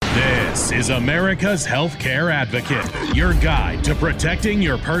This is America's Healthcare Advocate, your guide to protecting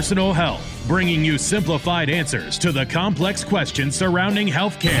your personal health, bringing you simplified answers to the complex questions surrounding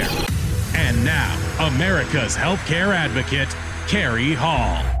healthcare. And now, America's Healthcare Advocate, Cary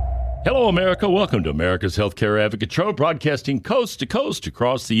Hall. Hello, America. Welcome to America's Healthcare Advocate Show, broadcasting coast to coast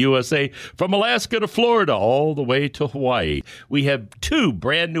across the USA, from Alaska to Florida, all the way to Hawaii. We have two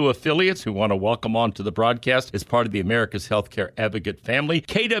brand new affiliates who want to welcome on to the broadcast as part of the America's Healthcare Advocate family.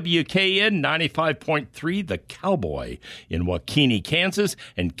 KWKN 95.3, The Cowboy in Waukene, Kansas,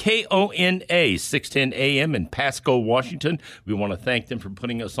 and KONA 610 AM in Pasco, Washington. We want to thank them for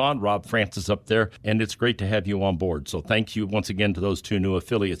putting us on. Rob Francis up there, and it's great to have you on board. So thank you once again to those two new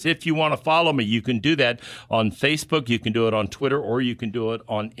affiliates. If you want to follow me, you can do that on Facebook, you can do it on Twitter, or you can do it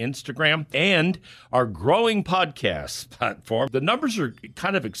on Instagram. And our growing podcast platform, the numbers are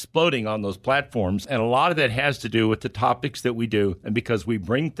kind of exploding on those platforms, and a lot of that has to do with the topics that we do, and because we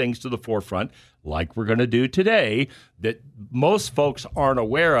bring things to the forefront, like we're going to do today, that most folks aren't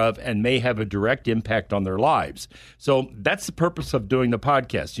aware of and may have a direct impact on their lives. So that's the purpose of doing the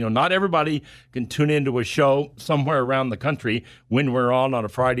podcast. You know, not everybody can tune into a show somewhere around the country when we're on a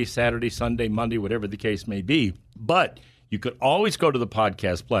Friday, Saturday, Sunday, Monday, whatever the case may be. But you could always go to the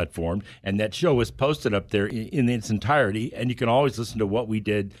podcast platform, and that show is posted up there in its entirety, and you can always listen to what we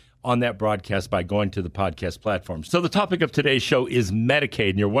did on that broadcast by going to the podcast platform. So the topic of today's show is Medicaid.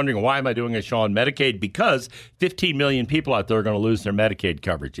 And you're wondering, why am I doing a show on Medicaid? Because 15 million people out there are going to lose their Medicaid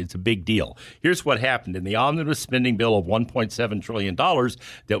coverage. It's a big deal. Here's what happened. In the omnibus spending bill of $1.7 trillion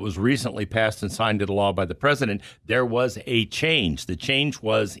that was recently passed and signed into law by the president, there was a change. The change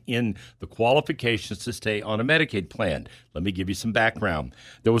was in the qualifications to stay on a Medicaid plan. Let me give you some background.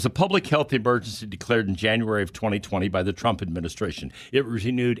 There was a public health emergency declared in January of 2020 by the Trump administration. It was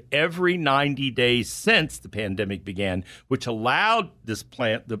renewed every 90 days since the pandemic began, which allowed this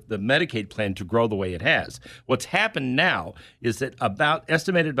plan, the Medicaid plan, to grow the way it has. What's happened now is that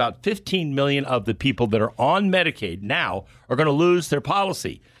estimated about 15 million of the people that are on Medicaid now are going to lose their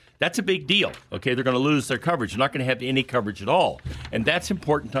policy. That's a big deal, okay? They're going to lose their coverage. They're not going to have any coverage at all. And that's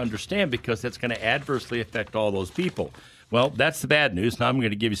important to understand because that's going to adversely affect all those people. Well, that's the bad news. Now I'm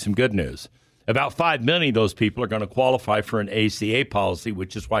going to give you some good news. About 5 million of those people are going to qualify for an ACA policy,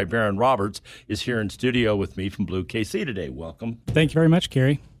 which is why Baron Roberts is here in studio with me from Blue KC today. Welcome. Thank you very much,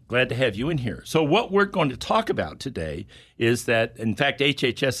 Cary. Glad to have you in here. So what we're going to talk about today is that, in fact,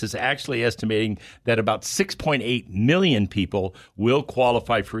 HHS is actually estimating that about 6.8 million people will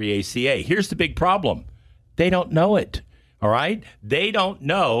qualify for ACA. Here's the big problem. They don't know it, all right? They don't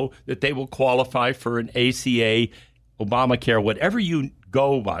know that they will qualify for an ACA, Obamacare, whatever you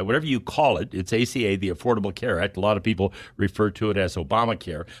go by, whatever you call it. It's ACA, the Affordable Care Act. A lot of people refer to it as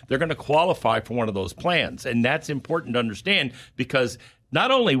Obamacare. They're going to qualify for one of those plans, and that's important to understand because not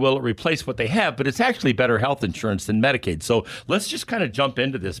only will it replace what they have, but it's actually better health insurance than Medicaid. So let's just kind of jump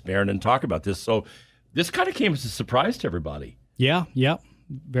into this, Baron, and talk about this. So this kind of came as a surprise to everybody. Yeah.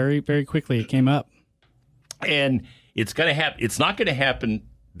 Very, very quickly it came up. And it's going to happen. It's not going to happen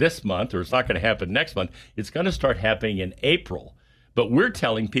this month, or it's not going to happen next month. It's going to start happening in April. But we're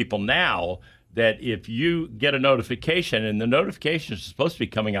telling people now that if you get a notification, and the notification is supposed to be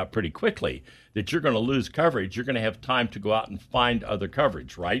coming out pretty quickly, that you're going to lose coverage, you're going to have time to go out and find other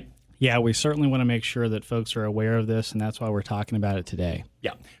coverage, right? Yeah, we certainly want to make sure that folks are aware of this, and that's why we're talking about it today.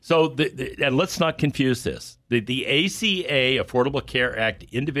 Yeah. So, and let's not confuse this. The ACA, Affordable Care Act,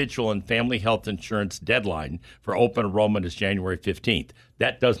 individual and family health insurance deadline for open enrollment is January 15th.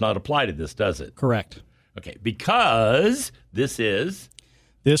 That does not apply to this, does it? Correct. Okay, because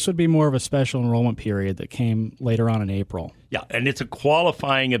This would be more of a special enrollment period that came later on in April. Yeah, and it's a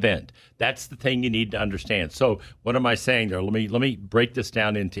qualifying event. That's the thing you need to understand. So what am I saying there? Let me break this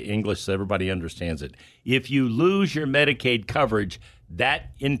down into English so everybody understands it. If you lose your Medicaid coverage,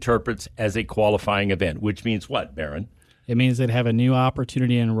 that interprets as a qualifying event, which means what, Baron? It means they'd have a new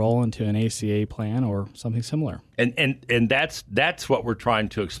opportunity to enroll into an ACA plan or something similar. And that's what we're trying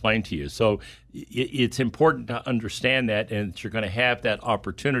to explain to you. So it's important to understand that, and that you're going to have that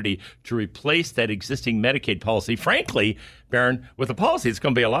opportunity to replace that existing Medicaid policy. Frankly, Baron, with a policy, it's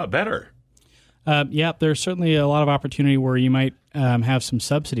going to be a lot better. Yeah, there's certainly a lot of opportunity where you might have some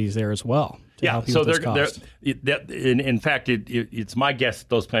subsidies there as well. Yeah, so in fact, it's my guess that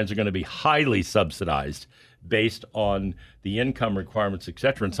those plans are going to be highly subsidized based on the income requirements, et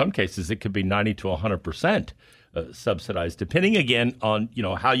cetera. In some cases, it could be 90 to 100%. subsidized, depending again on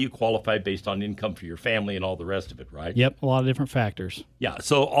how you qualify based on income for your family and all the rest of it, right? Yep, a lot of different factors. Yeah,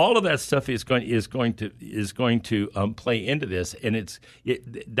 so all of that stuff is going to play into this, and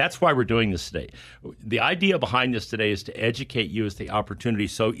that's why we're doing this today. The idea behind this today is to educate you as the opportunity.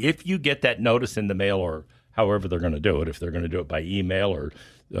 So if you get that notice in the mail, or however they're going to do it, if they're going to do it by email, or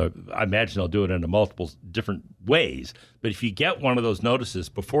I imagine they'll do it in multiple different ways. But if you get one of those notices,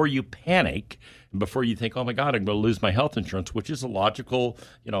 before you panic and before you think, oh my God, I'm going to lose my health insurance, which is a logical,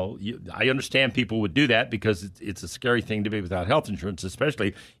 I understand people would do that because it's a scary thing to be without health insurance,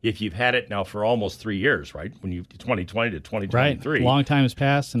 especially if you've had it now for almost 3 years, right? When 2020 to 2023. Right. Long time has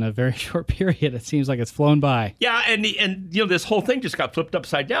passed in a very short period. It seems like it's flown by. Yeah, and this whole thing just got flipped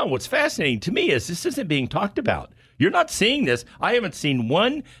upside down. What's fascinating to me is this isn't being talked about. You're not seeing this. I haven't seen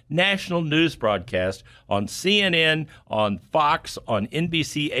one national news broadcast on CNN, on Fox, on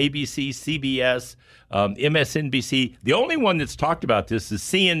NBC, ABC, CBS, MSNBC. The only one that's talked about this is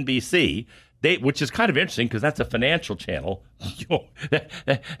CNBC, which is kind of interesting because that's a financial channel.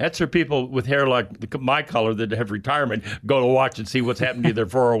 That's for people with hair like my color that have retirement go to watch and see what's happening to their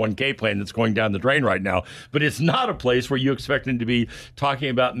 401k plan that's going down the drain right now. But it's not a place where you expect them to be talking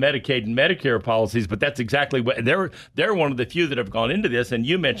about Medicaid and Medicare policies. But that's exactly what they're one of the few that have gone into this. And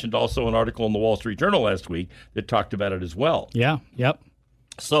you mentioned also an article in the Wall Street Journal last week that talked about it as well. Yeah. Yep.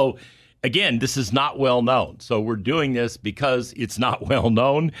 So again, this is not well known. So we're doing this because it's not well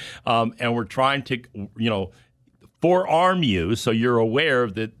known, and we're trying to, forearm you so you're aware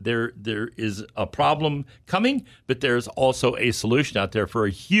that there is a problem coming, but there's also a solution out there for a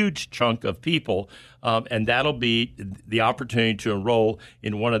huge chunk of people, and that'll be the opportunity to enroll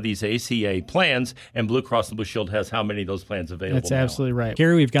in one of these ACA plans. And Blue Cross and Blue Shield has how many of those plans available? That's absolutely right.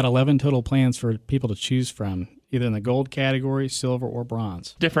 Gary, we've got 11 total plans for people to choose from, either in the gold category, silver, or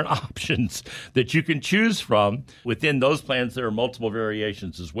bronze. Different options that you can choose from. Within those plans, there are multiple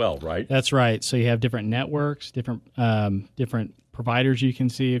variations as well, right? That's right. So you have different networks, different providers you can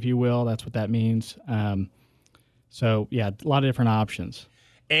see, if you will. That's what that means. So, yeah, a lot of different options.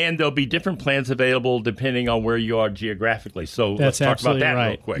 And there'll be different plans available depending on where you are geographically. So let's talk about that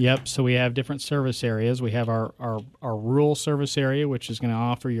real quick. Yep. So we have different service areas. We have our rural service area, which is going to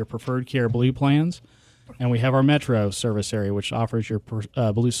offer your preferred care Blue plans. And we have our Metro service area, which offers your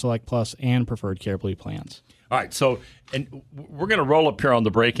Blue Select Plus and Preferred Care Blue plans. All right, so and we're going to roll up here on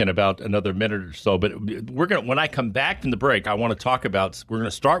the break in about another minute or so. But when I come back from the break, I want to talk about. We're going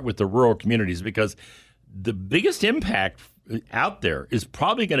to start with the rural communities because the biggest impact out there is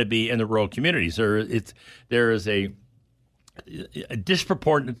probably going to be in the rural communities. There is a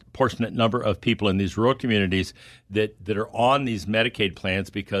disproportionate number of people in these rural communities that are on these Medicaid plans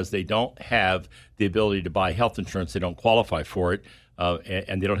because they don't have the ability to buy health insurance. They don't qualify for it,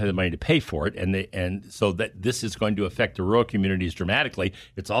 and they don't have the money to pay for it. And so that this is going to affect the rural communities dramatically.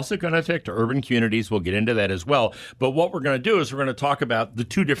 It's also going to affect urban communities. We'll get into that as well. But what we're going to do is we're going to talk about the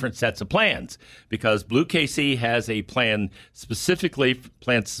two different sets of plans, because Blue KC has a plan specifically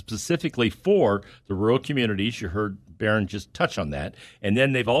for the rural communities. You heard Baron just touch on that, and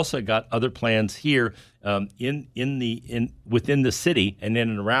then they've also got other plans here within the city and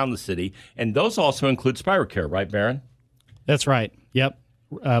in and around the city, and those also include SpiroCare, right, Baron? That's right. Yep,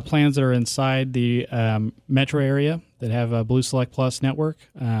 plans that are inside the metro area that have a Blue Select Plus network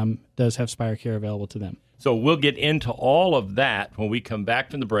does have SpiroCare available to them. So we'll get into all of that when we come back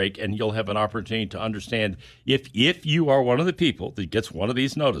from the break, and you'll have an opportunity to understand if you are one of the people that gets one of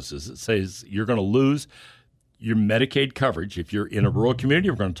these notices that says you're going to lose your Medicaid coverage. If you're in a rural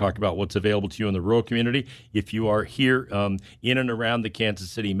community, we're going to talk about what's available to you in the rural community. If you are here in and around the Kansas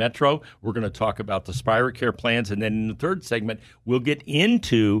City metro, we're going to talk about the SpiroCare plans. And then in the third segment, we'll get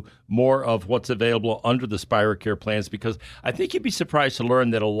into more of what's available under the SpiroCare plans, because I think you'd be surprised to learn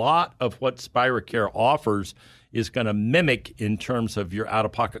that a lot of what SpiroCare offers is going to mimic, in terms of your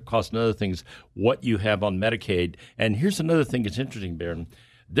out-of-pocket costs and other things, what you have on Medicaid. And here's another thing that's interesting, Baron.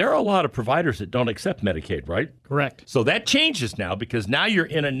 There are a lot of providers that don't accept Medicaid, right? Correct. So that changes now, because now you're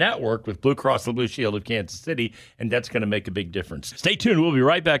in a network with Blue Cross and Blue Shield of Kansas City, and that's going to make a big difference. Stay tuned. We'll be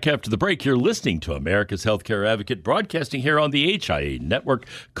right back after the break. You're listening to America's Healthcare Advocate, broadcasting here on the HIA network,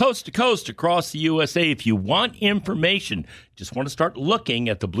 coast to coast across the USA. If you want information, just want to start looking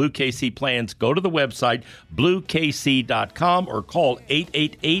at the Blue KC plans, go to the website, bluekc.com, or call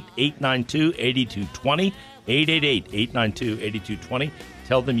 888-892-8220, 888-892-8220.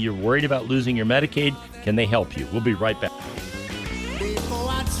 Tell them you're worried about losing your Medicaid. Can they help you? We'll be right back. Before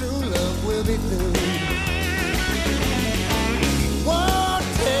our true love will be through. Whoa,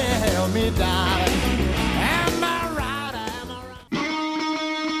 tell me, darling, am I right? Am I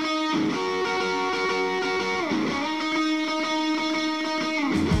right?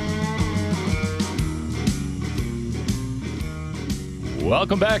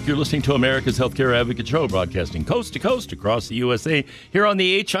 Welcome back. You're listening to America's Healthcare Advocate Show, broadcasting coast to coast across the USA. Here on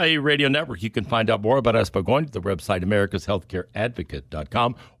the HIA Radio Network, you can find out more about us by going to the website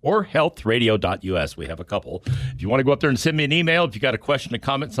americashealthcareadvocate.com or healthradio.us. We have a couple. If you want to go up there and send me an email, if you got a question, a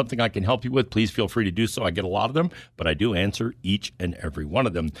comment, something I can help you with, please feel free to do so. I get a lot of them, but I do answer each and every one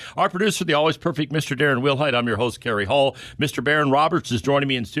of them. Our producer, the always perfect Mr. Darren Wilhite. I'm your host, Kerry Hall. Mr. Baron Roberts is joining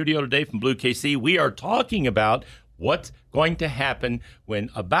me in studio today from Blue KC. We are talking about what's going to happen when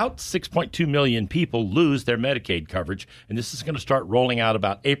about 6.2 million people lose their Medicaid coverage, and this is going to start rolling out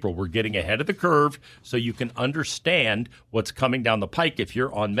about April. We're getting ahead of the curve so you can understand what's coming down the pike if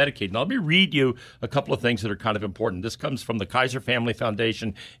you're on Medicaid. Now, let me read you a couple of things that are kind of important. This comes from the Kaiser Family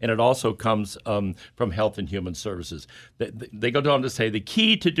Foundation, and it also comes from Health and Human Services. They go on to say the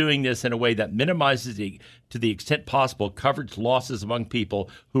key to doing this in a way that minimizes to the extent possible coverage losses among people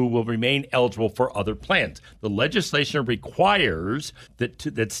who will remain eligible for other plans. The legislation requires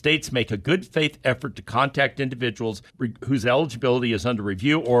that states make a good faith effort to contact individuals whose eligibility is under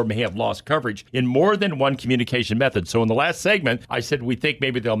review or may have lost coverage in more than one communication method. So in the last segment, I said we think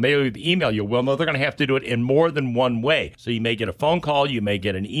maybe they'll email you. Well, no, they're going to have to do it in more than one way. So you may get a phone call, you may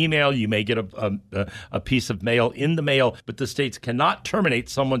get an email, you may get a piece of mail in the mail, but the states cannot terminate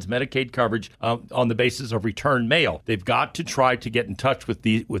someone's Medicaid coverage on the basis of return mail. They've got to try to get in touch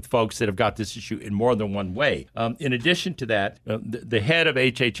with folks that have got this issue in more than one way. In addition to that, the head of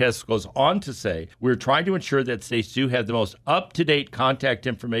HHS goes on to say, we're trying to ensure that states do have the most up-to-date contact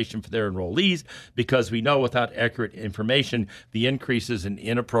information for their enrollees because we know without accurate information, the increases in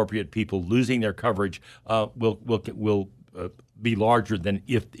inappropriate people losing their coverage will be larger than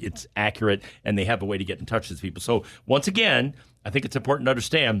if it's accurate and they have a way to get in touch with people. So once again, I think it's important to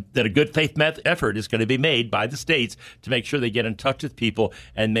understand that a good faith effort is going to be made by the states to make sure they get in touch with people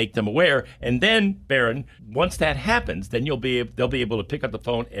and make them aware. And then, Baron, once that happens, then they'll be able to pick up the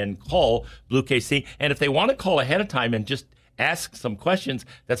phone and call Blue KC. And if they want to call ahead of time and just ask some questions,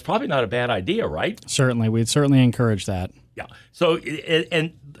 that's probably not a bad idea, right? Certainly. We'd certainly encourage that. Yeah. So,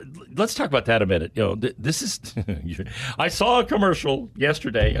 and let's talk about that a minute. This is, I saw a commercial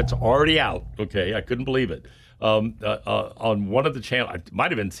yesterday. It's already out. Okay. I couldn't believe it. On one of the channels, it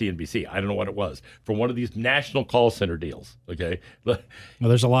might have been CNBC, I don't know what it was, for one of these national call center deals, okay? Well,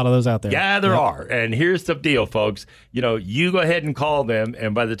 there's a lot of those out there. Yeah, there are. And here's the deal, folks. You go ahead and call them,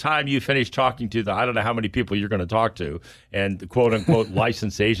 and by the time you finish talking to them, I don't know how many people you're going to talk to, and the quote-unquote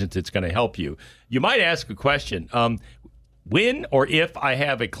licensed agents, it's going to help you. You might ask a question. When or if I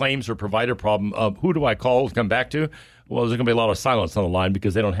have a claims or provider problem, who do I call to come back to? Well, there's going to be a lot of silence on the line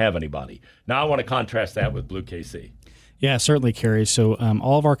because they don't have anybody. Now, I want to contrast that with Blue KC. Yeah, certainly, Kerry. So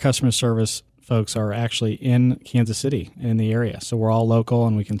all of our customer service folks are actually in Kansas City, in the area. So we're all local,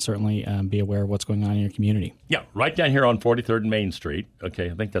 and we can certainly be aware of what's going on in your community. Yeah, right down here on 43rd and Main Street. Okay,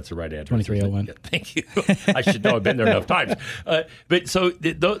 I think that's the right address. 2301. Yeah, thank you. I should know. I've been there enough times. But so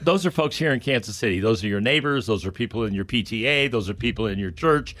those are folks here in Kansas City. Those are your neighbors. Those are people in your PTA. Those are people in your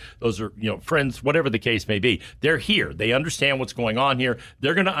church. Those are friends, whatever the case may be. They're here. They understand what's going on here.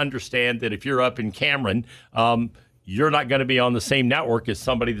 They're going to understand that if you're up in Cameron, you're not going to be on the same network as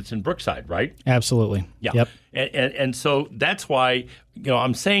somebody that's in Brookside, right? Absolutely. Yeah. Yep. And so that's why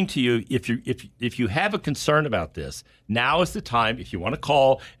I'm saying to you, if you have a concern about this, now is the time. If you want to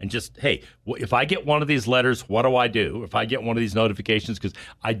call and just, hey, if I get one of these letters, what do I do? If I get one of these notifications, because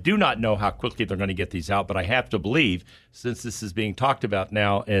I do not know how quickly they're going to get these out, but I have to believe, since this is being talked about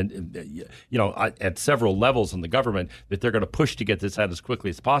now, and at several levels in the government, that they're going to push to get this out as quickly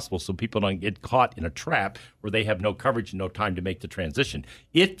as possible, so people don't get caught in a trap where they have no coverage and no time to make the transition.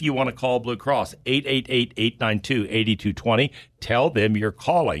 If you want to call Blue Cross, 888-892-8220. Tell them you're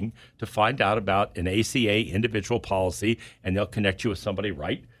calling to find out about an ACA individual policy, and they'll connect you with somebody,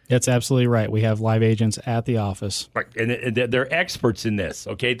 right? That's absolutely right. We have live agents at the office. Right, and they're experts in this,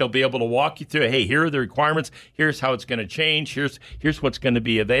 okay? They'll be able to walk you through, hey, here are the requirements, here's how it's going to change, here's what's going to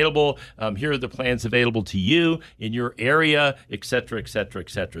be available, here are the plans available to you in your area, et cetera, et cetera, et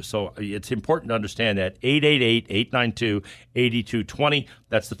cetera. So it's important to understand that 888-892-8220,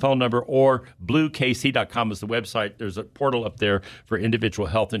 that's the phone number, or bluekc.com is the website. There's a portal up there for individual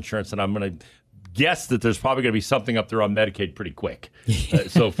health insurance, and I'm going to guess that there's probably going to be something up there on Medicaid pretty quick.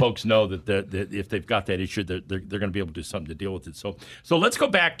 So folks know that if they've got that issue, they're going to be able to do something to deal with it. So let's go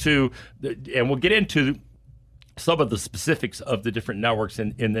back to, and we'll get into some of the specifics of the different networks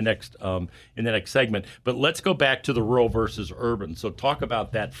in the next segment. But let's go back to the rural versus urban. So talk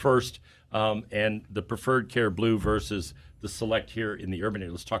about that first, and the Preferred Care Blue versus the Select here in the urban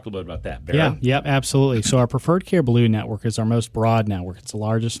area. Let's talk a little bit about that, Baron. Yeah, absolutely. So our Preferred Care Blue network is our most broad network. It's the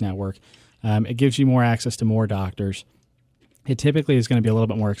largest network. It gives you more access to more doctors. it typically is going to be a little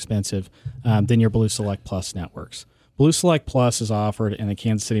bit more expensive than your Blue Select Plus networks. Blue Select Plus is offered in the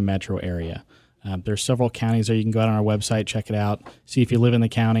Kansas City metro area. There's several counties there. You can go out on our website, check it out, see if you live in the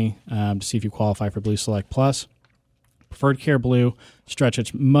county, to see if you qualify for Blue Select Plus. Preferred Care Blue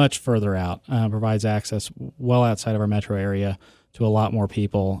stretches much further out, provides access well outside of our metro area to a lot more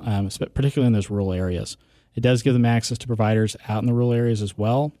people, particularly in those rural areas. It does give them access to providers out in the rural areas as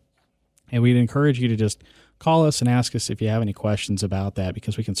well. And we'd encourage you to just call us and ask us if you have any questions about that,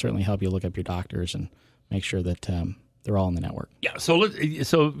 because we can certainly help you look up your doctors and make sure that they're all in the network. Yeah,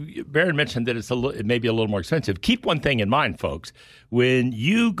 so Baron mentioned that it may be a little more expensive. Keep one thing in mind, folks. When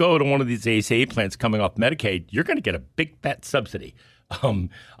you go to one of these ACA plans coming off Medicaid, you're going to get a big fat subsidy.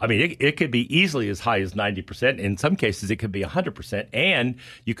 It could be easily as high as 90%. In some cases, it could be 100%. And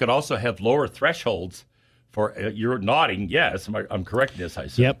you could also have lower thresholds for you're nodding. Yes, I'm correct in this, I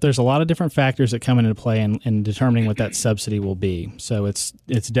said. Yep, there's a lot of different factors that come into play in determining what that subsidy will be. So it's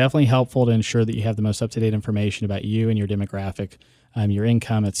definitely helpful to ensure that you have the most up-to-date information about you and your demographic, your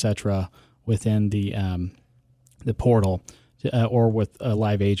income, et cetera, within the portal or with a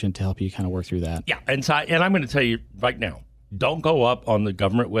live agent to help you kind of work through that. Yeah, and I'm going to tell you right now, don't go up on the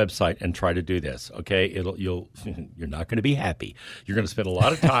government website and try to do this, okay? You're not going to be happy. You're going to spend a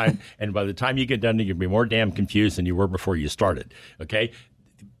lot of time, and by the time you get done, you're going to be more damn confused than you were before you started, okay?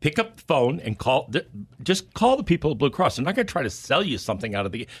 Pick up the phone and just call the people at Blue Cross. They're not going to try to sell you something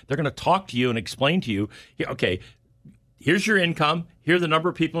they're going to talk to you and explain to you, okay, here's your income, here's the number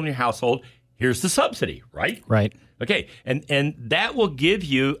of people in your household, here's the subsidy, right? Right. Okay, and that will give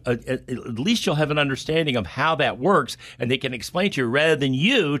you, at least you'll have an understanding of how that works, and they can explain to you rather than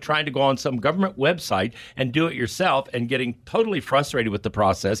you trying to go on some government website and do it yourself and getting totally frustrated with the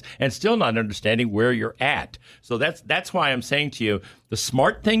process and still not understanding where you're at. So that's why I'm saying to you, the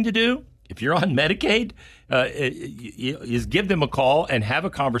smart thing to do, if you're on Medicaid, is give them a call and have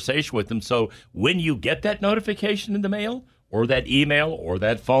a conversation with them. So when you get that notification in the mail, or that email, or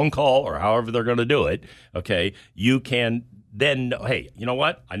that phone call, or however they're going to do it, okay, you can then, hey, you know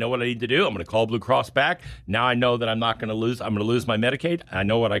what? I know what I need to do. I'm going to call Blue Cross back. Now I know that I'm not going to lose. I'm going to lose my Medicaid. I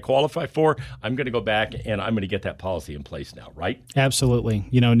know what I qualify for. I'm going to go back, and I'm going to get that policy in place now, right? Absolutely.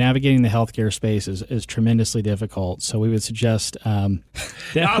 Navigating the healthcare space is tremendously difficult. So we would suggest I'm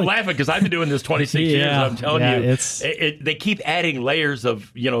laughing because I've been doing this 26 years. And I'm telling you, they keep adding layers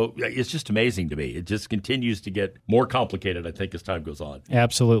of, it's just amazing to me. It just continues to get more complicated, I think, as time goes on.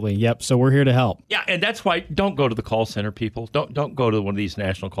 Absolutely. Yep. So we're here to help. Yeah, and that's why don't go to the call center, people. Don't go to one of these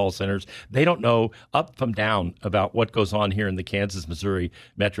national call centers. They don't know up from down about what goes on here in the Kansas, Missouri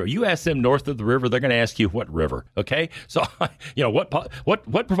metro. You ask them north of the river, they're going to ask you what river. Okay, so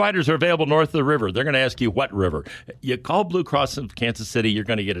what providers are available north of the river? They're going to ask you what river. You call Blue Cross of Kansas City, you're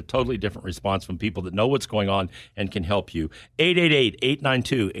going to get a totally different response from people that know what's going on and can help you.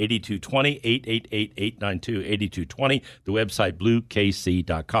 888-892-8220, 888-892-8220. The website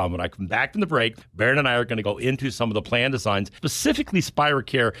bluekc.com. When I come back from the break, Baron and I are going to go into some of the plan designs, specifically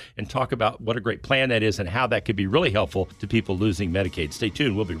SpiroCare, and talk about what a great plan that is and how that could be really helpful to people losing Medicaid. Stay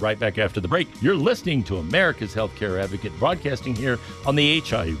tuned. We'll be right back after the break. You're listening to America's Healthcare Advocate, broadcasting here on the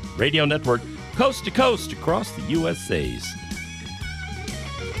HI Radio Network, coast to coast across the USA's.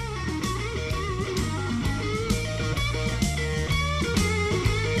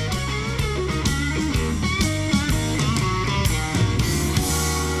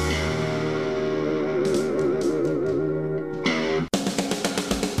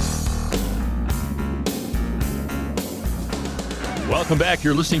 Welcome back.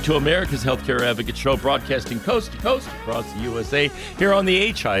 You're listening to America's Healthcare Advocate Show, broadcasting coast to coast across the USA here on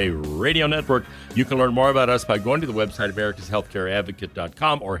the HI Radio Network. You can learn more about us by going to the website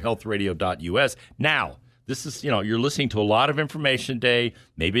americashealthcareadvocate.com or healthradio.us. Now, this is, you're listening to a lot of information today.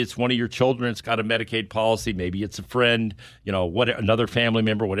 Maybe it's one of your children that's got a Medicaid policy. Maybe it's a friend, another family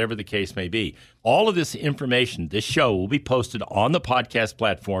member, whatever the case may be. All of this information, this show will be posted on the podcast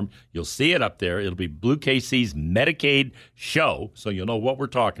platform. You'll see it up there. It'll be Blue KC's Medicaid show, so you'll know what we're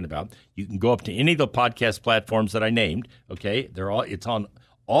talking about. You can go up to any of the podcast platforms that I named, okay? It's on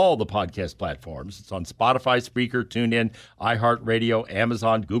all the podcast platforms. It's on Spotify, Spreaker, TuneIn, iHeartRadio,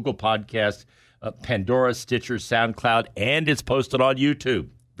 Amazon, Google Podcasts, Pandora, Stitcher, SoundCloud, and it's posted on YouTube.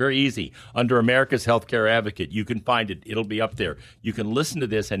 Very easy. Under America's Healthcare Advocate, you can find it. It'll be up there. You can listen to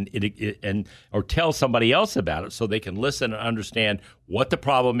this or tell somebody else about it so they can listen and understand what the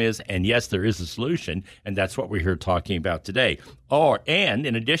problem is. And yes, there is a solution, and that's what we're here talking about today. And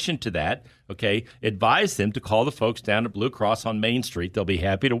in addition to that, okay, advise them to call the folks down at Blue Cross on Main Street. They'll be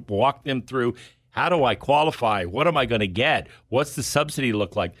happy to walk them through, how do I qualify? What am I going to get? What's the subsidy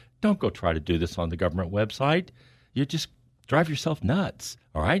look like? Don't go try to do this on the government website. You just drive yourself nuts.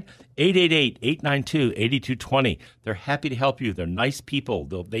 All right? 888-892-8220. They're happy to help you. They're nice people.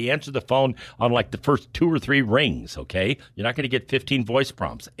 They answer the phone on like the first 2 or 3 rings, okay? You're not going to get 15 voice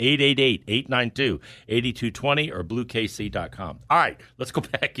prompts. 888-892-8220 or bluekc.com. All right, let's go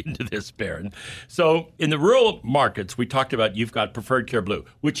back into this, Baron. So in the rural markets, we talked about you've got Preferred Care Blue,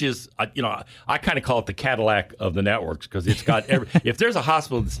 which is, I kind of call it the Cadillac of the networks because it's got if there's a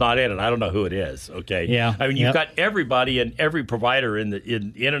hospital that's not in it, I don't know who it is, okay? Yeah. I mean, you've got everybody and every provider in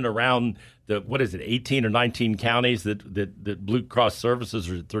and around the 18 or 19 counties that Blue Cross services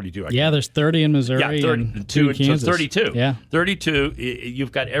are 32. There's 30 in Missouri and 2 in Kansas. So 32. Yeah. 32.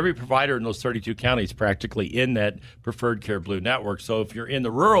 You've got every provider in those 32 counties practically in that Preferred Care Blue network. So if you're in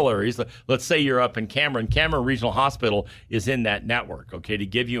the rural areas, let's say you're up in Cameron Regional Hospital is in that network, okay, to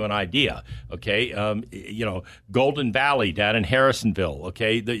give you an idea, okay? Golden Valley down in Harrisonville,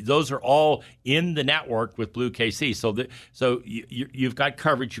 okay? Those are all in the network with Blue KC. So you've got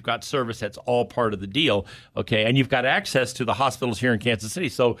coverage, you've got service, that's all part of the deal, okay? And you've got access to the hospitals here in Kansas City.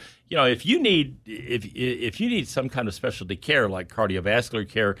 So, if you need some kind of specialty care like cardiovascular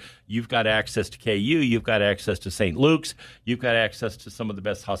care, you've got access to KU, you've got access to St. Luke's, you've got access to some of the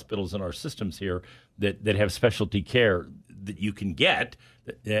best hospitals in our systems here that have specialty care that you can get,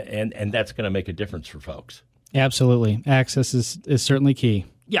 and that's going to make a difference for folks. Absolutely. Access is certainly key.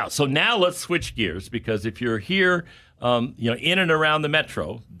 Yeah, so now let's switch gears because if you're here in and around the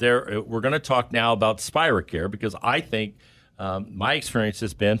metro, we're going to talk now about SpiraCare because I think my experience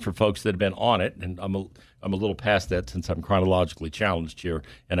has been for folks that have been on it, and I'm a little past that since I'm chronologically challenged here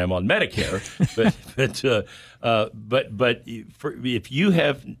and I'm on Medicare. but if you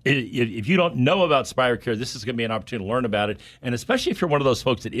don't know about SpiraCare, this is going to be an opportunity to learn about it, and especially if you're one of those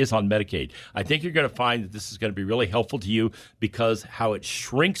folks that is on Medicaid, I think you're going to find that this is going to be really helpful to you because how it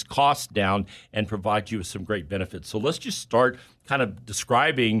shrinks costs down and provides you with some great benefits. So let's just start kind of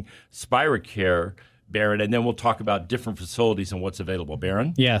describing SpiraCare, Baron, and then we'll talk about different facilities and what's available.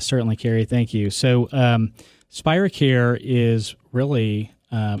 Baron? Yeah, certainly, Kerry. Thank you. So SpiraCare is really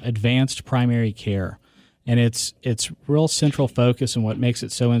advanced primary care, and its real central focus and what makes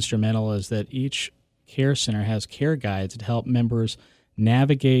it so instrumental is that each care center has care guides that help members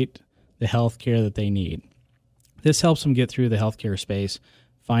navigate the health care that they need. This helps them get through the healthcare space,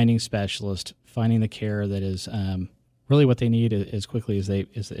 finding specialists, finding the care that is really what they need as quickly as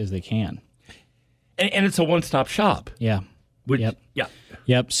they can. And it's a one-stop shop. Yeah. Yep.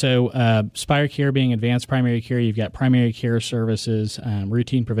 So SpiraCare being advanced primary care, you've got primary care services,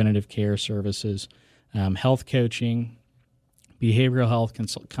 routine preventative care services, health coaching, behavioral health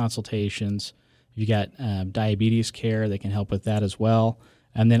consultations. You've got diabetes care that can help with that as well.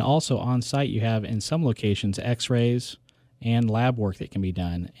 And then also on site you have in some locations x-rays and lab work that can be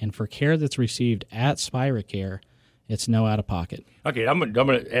done. And for care that's received at SpiraCare, it's no out-of-pocket. Okay, I'm going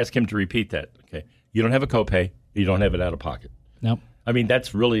to ask him to repeat that. Okay. You don't have a copay. You don't have it out of pocket. Nope. I mean,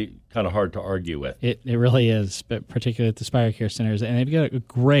 that's really kind of hard to argue with. It really is, but particularly at the SpiraCare centers. And they've got a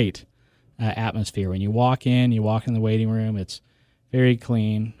great atmosphere. When you walk in the waiting room, it's very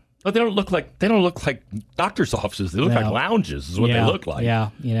clean. But they don't look like doctors' offices. They look like lounges is what they look like.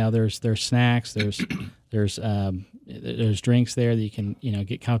 Yeah. There's snacks, there's drinks there that you can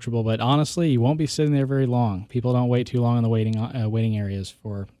get comfortable, but honestly, you won't be sitting there very long. People don't wait too long in the waiting areas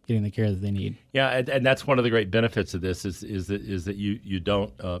for getting the care that they need. Yeah, and that's one of the great benefits of this is that you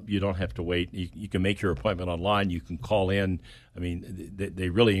don't have to wait. You can make your appointment online. You can call in. I mean, they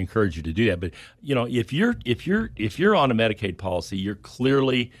really encourage you to do that. But if you're on a Medicaid policy, you're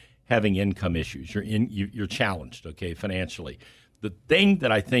clearly having income issues. You're challenged, okay, financially. The thing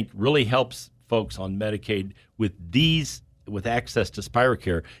that I think really helps folks on Medicaid with access to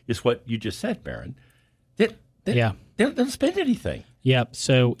SpiraCare is what you just said, Baron. They don't spend anything. Yep.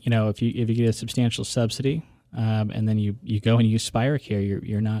 So if you get a substantial subsidy, and then you go and use SpiraCare,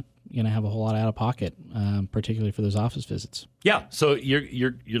 you're not going to have a whole lot out of pocket, particularly for those office visits. Yeah. So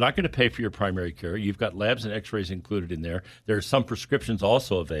you're not going to pay for your primary care. You've got labs and X-rays included in there. There are some prescriptions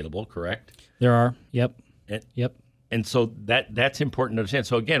also available. Correct? There are. Yep. Yep. And so that's important to understand.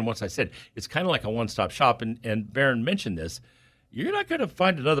 So again, once I said, it's kind of like a one-stop shop. And Baron mentioned this. You're not going to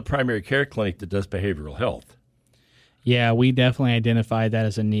find another primary care clinic that does behavioral health. Yeah, we definitely identified that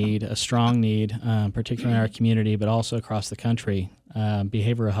as a need, a strong need, particularly in our community, but also across the country.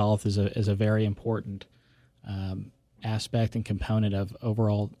 Behavioral health is a very important aspect and component of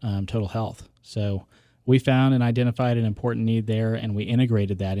overall total health. So we found and identified an important need there, and we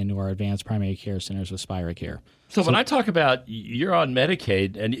integrated that into our advanced primary care centers with SpiraCare. So when I talk about you're on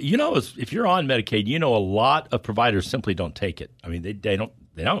Medicaid, and if you're on Medicaid, a lot of providers simply don't take it. I mean, they don't.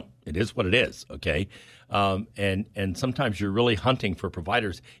 It is what it is, okay? And sometimes you're really hunting for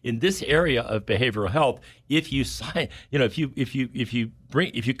providers in this area of behavioral health. If you sign, if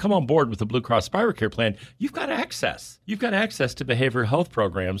you come on board with the Blue Cross SpiroCare plan, you've got access. You've got access to behavioral health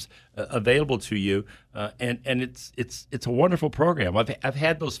programs available to you, and it's a wonderful program. I've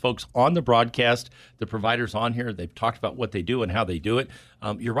had those folks on the broadcast, the providers on here. They've talked about what they do and how they do it.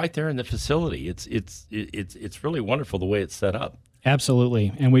 You're right there in the facility. It's really wonderful the way it's set up.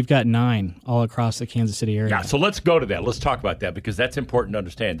 Absolutely. And we've got 9 all across the Kansas City area. Yeah, so let's go to that. Let's talk about that because that's important to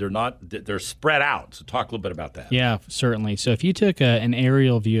understand. They're spread out. So talk a little bit about that. Yeah, certainly. So if you took an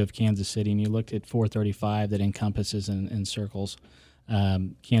aerial view of Kansas City and you looked at 435 that encompasses and circles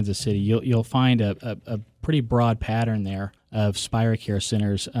Kansas City, you'll find a pretty broad pattern there of SpiroCare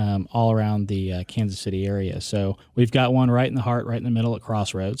centers all around the Kansas City area. So we've got one right in the heart, right in the middle at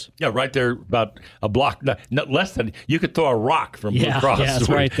Crossroads. Yeah, right there, about a block, not less than, you could throw a rock from Blue Cross. Yeah, it's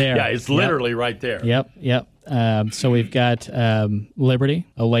right there. Yeah, it's literally right there. Yep. So we've got Liberty,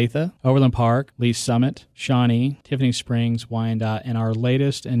 Olathe, Overland Park, Lee Summit, Shawnee, Tiffany Springs, Wyandotte, and our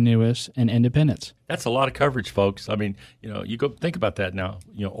latest and newest in Independence. That's a lot of coverage, folks. I mean, you go think about that now.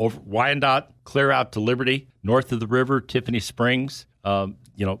 Over Wyandotte, clear out to Liberty, north of the river, Tiffany Springs. In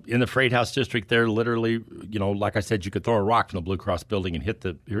the Freight House District there, literally, like I said, you could throw a rock from the Blue Cross building and hit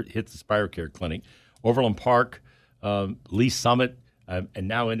the SpiroCare clinic. Overland Park, Lee Summit, and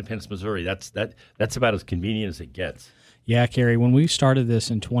now Independence, Missouri. That's about as convenient as it gets. Yeah, Kerry, when we started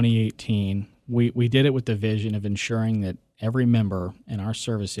this in 2018, we did it with the vision of ensuring that every member in our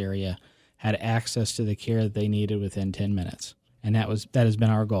service area had access to the care that they needed within 10 minutes. And that has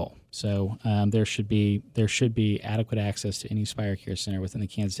been our goal. So there should be adequate access to any SpiroCare center within the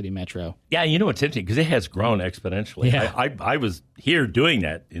Kansas City metro. Yeah, it's interesting because it has grown exponentially. Yeah. I was here doing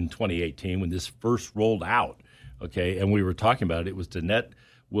that in 2018 when this first rolled out. Okay, and we were talking about it. It was Danette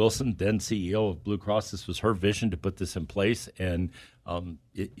Wilson, then CEO of Blue Cross. This was her vision to put this in place, and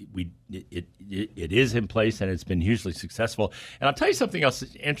it is in place, and it's been hugely successful. And I'll tell you something else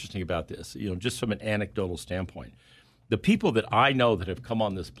that's interesting about this. Just from an anecdotal standpoint, the people that I know that have come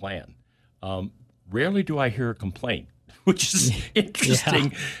on this plan, rarely do I hear a complaint, which is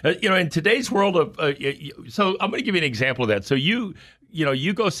interesting. Yeah. In today's world of so I'm going to give you an example of that. So you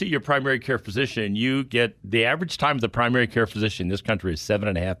go see your primary care physician, and you get the average time of the primary care physician in this country is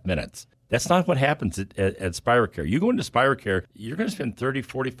 7.5 minutes. That's not what happens at SpiroCare. You go into SpiroCare, you're going to spend 30,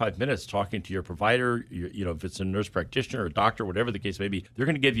 45 minutes talking to your provider. If it's a nurse practitioner or a doctor, whatever the case may be, they're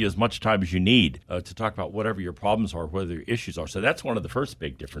going to give you as much time as you need to talk about whatever your problems are, whatever your issues are. So that's one of the first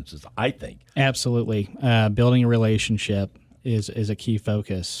big differences, I think. Absolutely. Building a relationship is a key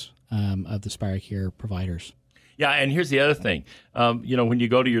focus of the SpiroCare providers. Yeah, and here's the other thing. When you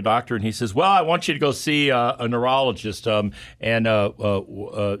go to your doctor and he says, "Well, I want you to go see a neurologist," you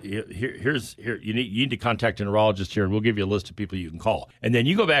need to contact a neurologist here, and we'll give you a list of people you can call. And then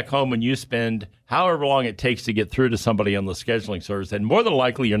you go back home and you spend however long it takes to get through to somebody on the scheduling service, and more than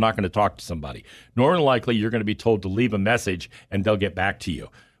likely you're not going to talk to somebody. More than likely you're going to be told to leave a message and they'll get back to you.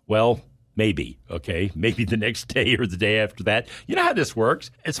 Well, maybe, okay? Maybe the next day or the day after that. You know how this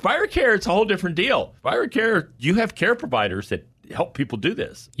works. At SpiroCare, it's a whole different deal. SpiroCare, you have care providers that help people do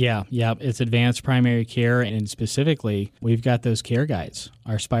this. Yeah. It's advanced primary care, and specifically, we've got those care guides,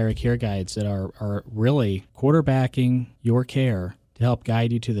 our SpiroCare guides that are really quarterbacking your care to help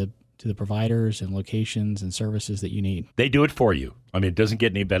guide you to the providers and locations and services that you need. They do it for you. I mean, it doesn't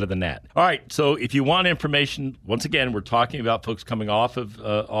get any better than that. All right, so if you want information, once again, we're talking about folks coming off of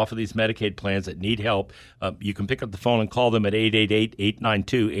these Medicaid plans that need help. You can pick up the phone and call them at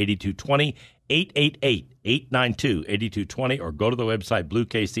 888-892-8220, 888-892-8220, or go to the website,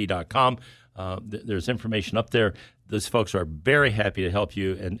 bluekc.com. There's information up there. Those folks are very happy to help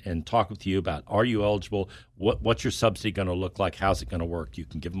you and talk with you about, are you eligible? What's your subsidy going to look like? How's it going to work? You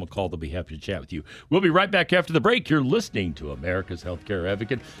can give them a call. They'll be happy to chat with you. We'll be right back after the break. You're listening to America's Healthcare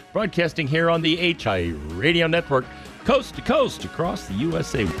Advocate, broadcasting here on the HI Radio Network, coast to coast across the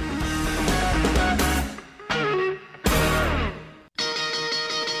USA.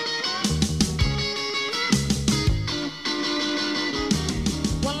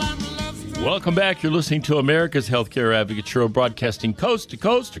 Welcome back. You're listening to America's Healthcare Advocate Show, broadcasting coast to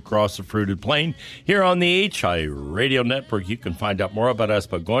coast across the fruited plain here on the HI Radio Network. You can find out more about us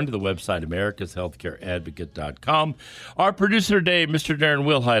by going to the website, americashealthcareadvocate.com. Our producer today, Mr. Darren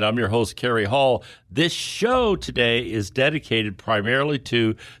Wilhite. I'm your host, Kerry Hall. This show today is dedicated primarily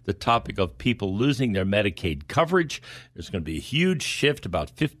to the topic of people losing their Medicaid coverage. There's going to be a huge shift.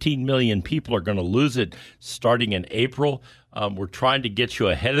 About 15 million people are going to lose it starting in April. We're trying to get you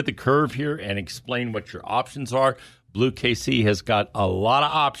ahead of the curve here and explain what your options are. Blue KC has got a lot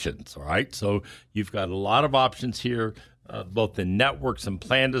of options, all right? So you've got a lot of options here, both in networks and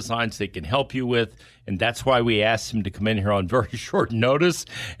plan designs they can help you with, and that's why we asked him to come in here on very short notice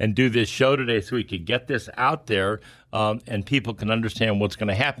and do this show today so we could get this out there and people can understand what's going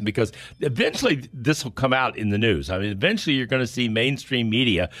to happen, because eventually this will come out in the news. I mean, eventually you're going to see mainstream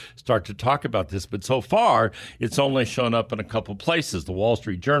media start to talk about this, but so far it's only shown up in a couple places, the Wall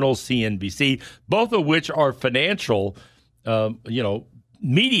Street Journal, CNBC, both of which are financial,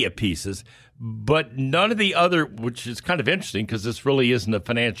 media pieces, but none of the other, which is kind of interesting because this really isn't a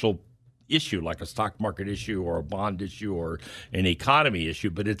financial issue like a stock market issue or a bond issue or an economy issue,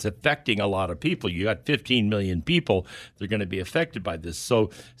 but it's affecting a lot of people. You got 15 million people that are going to be affected by this. So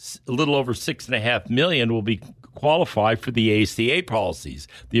a little over 6.5 million will be qualify for the ACA policies,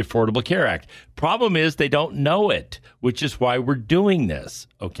 the Affordable Care Act. Problem is they don't know it, which is why we're doing this,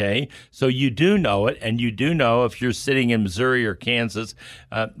 okay? So you do know it, and you do know if you're sitting in Missouri or Kansas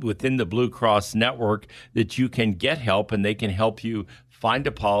within the Blue Cross network that you can get help and they can help you find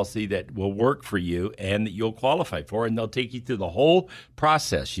a policy that will work for you and that you'll qualify for, and they'll take you through the whole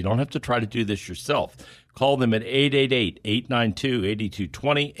process. You don't have to try to do this yourself. Call them at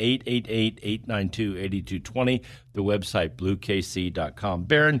 888-892-8220, 888-892-8220, the website bluekc.com.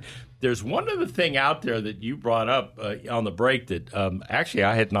 Baron, there's one other thing out there that you brought up on the break that actually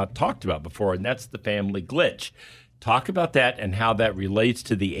I had not talked about before, and that's the family glitch. Talk about that and how that relates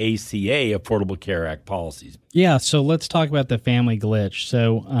to the ACA Affordable Care Act policies. Yeah, so let's talk about the family glitch.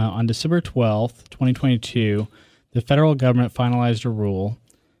 So on December 12th, 2022, the federal government finalized a rule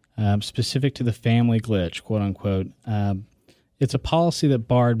specific to the family glitch, quote unquote. It's a policy that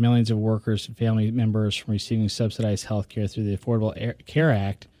barred millions of workers and family members from receiving subsidized health care through the Affordable Care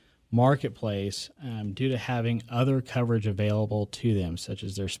Act marketplace due to having other coverage available to them, such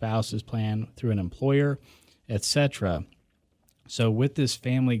as their spouse's plan through an employer, etc. So with this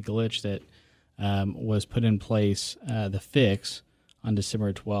family glitch that was put in place, the fix on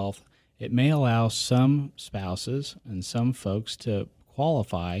December 12th, it may allow some spouses and some folks to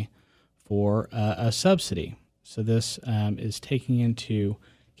qualify for a subsidy. So this is taking into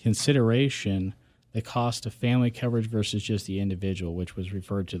consideration the cost of family coverage versus just the individual, which was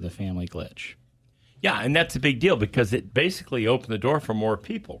referred to the family glitch. Yeah, and that's a big deal because it basically opened the door for more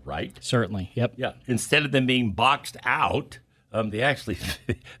people, right? Certainly, yep. Yeah, instead of them being boxed out, they actually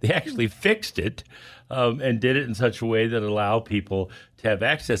fixed it and did it in such a way that allow people to have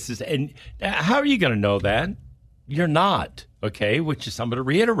access. And how are you going to know that? You're not, okay? Which is, I'm going to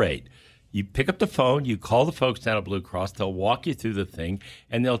reiterate. You pick up the phone, you call the folks down at Blue Cross, they'll walk you through the thing,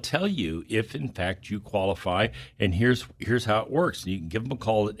 and they'll tell you if, in fact, you qualify, and here's how it works. And you can give them a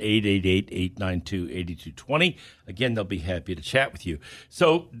call at 888-892-8220. Again, they'll be happy to chat with you.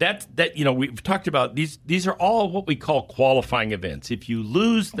 So we've talked about these are all what we call qualifying events. If you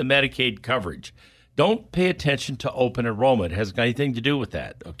lose the Medicaid coverage, don't pay attention to open enrollment. It hasn't got anything to do with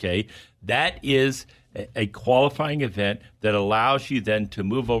that, okay? That is a qualifying event that allows you then to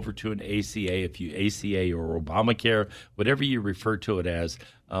move over to an ACA, ACA or Obamacare, whatever you refer to it as,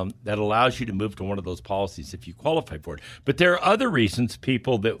 that allows you to move to one of those policies if you qualify for it. But there are other reasons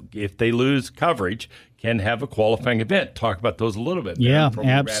people that, if they lose coverage, can have a qualifying event. Talk about those a little bit before we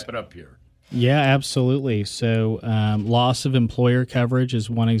wrap it up here. Yeah, absolutely. So loss of employer coverage is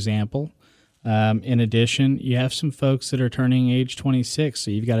one example. In addition, you have some folks that are turning age 26,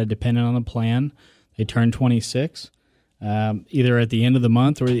 so you've got a dependent on the plan. They turn 26, either at the end of the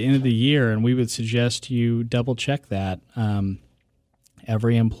month or the end of the year, and we would suggest you double-check that.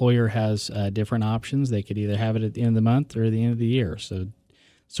 Every employer has different options. They could either have it at the end of the month or at the end of the year. So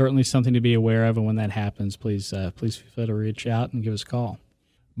certainly something to be aware of, and when that happens, please feel free to reach out and give us a call.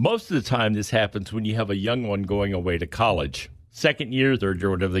 Most of the time this happens when you have a young one going away to college, second year, third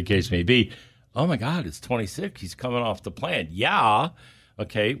year, whatever the case may be. Oh, my God, it's 26. He's coming off the plan. Yeah.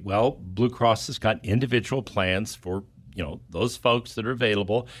 Okay, well, Blue Cross has got individual plans for, those folks that are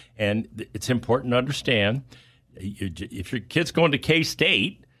available, and it's important to understand if your kid's going to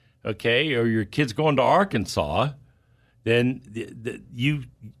K-State, okay, or your kid's going to Arkansas, then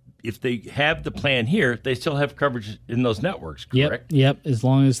if they have the plan here, they still have coverage in those networks, correct? Yep. As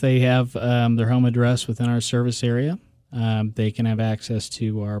long as they have their home address within our service area, they can have access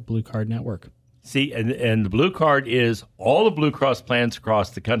to our Blue Card network. See, and the Blue Card is all the Blue Cross plans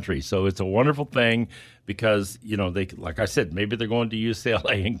across the country. So it's a wonderful thing because, they, like I said, maybe they're going to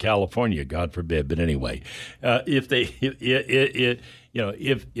UCLA in California, God forbid. But anyway, if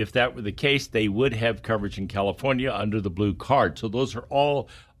that were the case, they would have coverage in California under the Blue Card. So those are all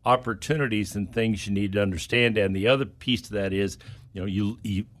opportunities and things you need to understand. And the other piece to that is, you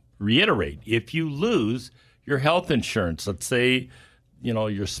reiterate, if you lose your health insurance. Let's say,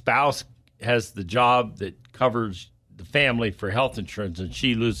 your spouse has the job that covers the family for health insurance and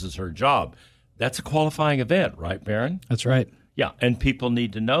she loses her job. That's a qualifying event, right, Baron? That's right. Yeah, and people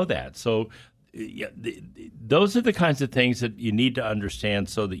need to know that. So those are the kinds of things that you need to understand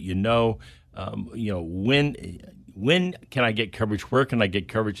so that when can I get coverage, where can I get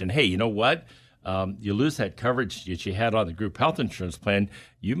coverage, and hey, you know what? You lose that coverage that you had on the group health insurance plan,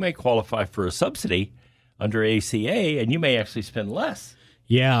 you may qualify for a subsidy under ACA, and you may actually spend less.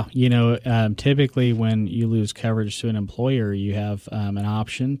 Yeah, typically when you lose coverage to an employer, you have an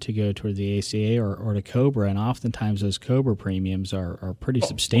option to go toward the ACA or to COBRA, and oftentimes those COBRA premiums are pretty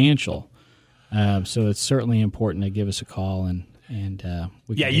substantial. So it's certainly important to give us a call and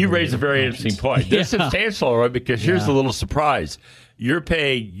you raise a very interesting point. They're substantial, right? Because here's a little surprise: you're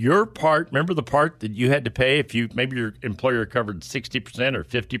paying your part. Remember the part that you had to pay if maybe your employer covered 60% or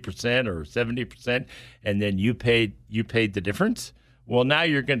 50% or 70%, and then you paid the difference. Well, now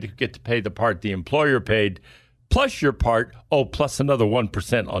you're going to get to pay the part the employer paid, plus your part, plus another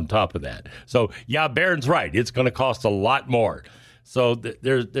 1% on top of that. So, yeah, Baron's right. It's going to cost a lot more. So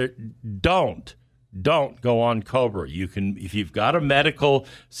don't go on COBRA. You can, if you've got a medical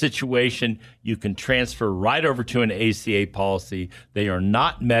situation, you can transfer right over to an ACA policy. They are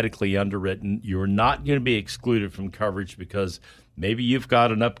not medically underwritten. You're not going to be excluded from coverage because maybe you've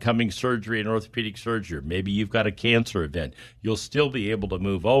got an upcoming surgery, an orthopedic surgery, or maybe you've got a cancer event. You'll still be able to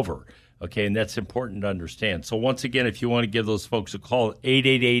move over. Okay, and that's important to understand. So once again, if you want to give those folks a call,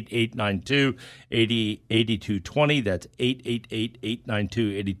 888-892-8220. That's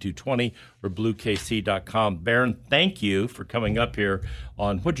 888-892-8220 or bluekc.com. Baron, thank you for coming up here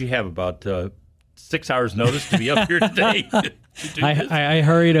on, what'd you have, about 6 hours notice to be up here today? I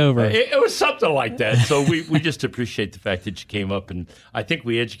hurried over. It was something like that. So we just appreciate the fact that you came up, and I think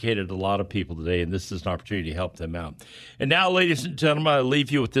we educated a lot of people today, and this is an opportunity to help them out. And now, ladies and gentlemen, I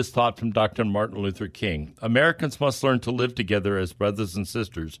leave you with this thought from Dr. Martin Luther King. Americans must learn to live together as brothers and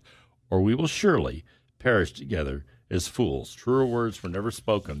sisters, or we will surely perish together as fools. Truer words were never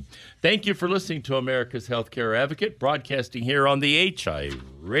spoken. Thank you for listening to America's Healthcare Advocate, broadcasting here on the HI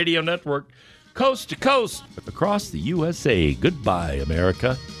Radio Network, coast to coast, across the USA. Goodbye,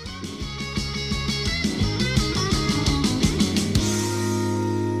 America.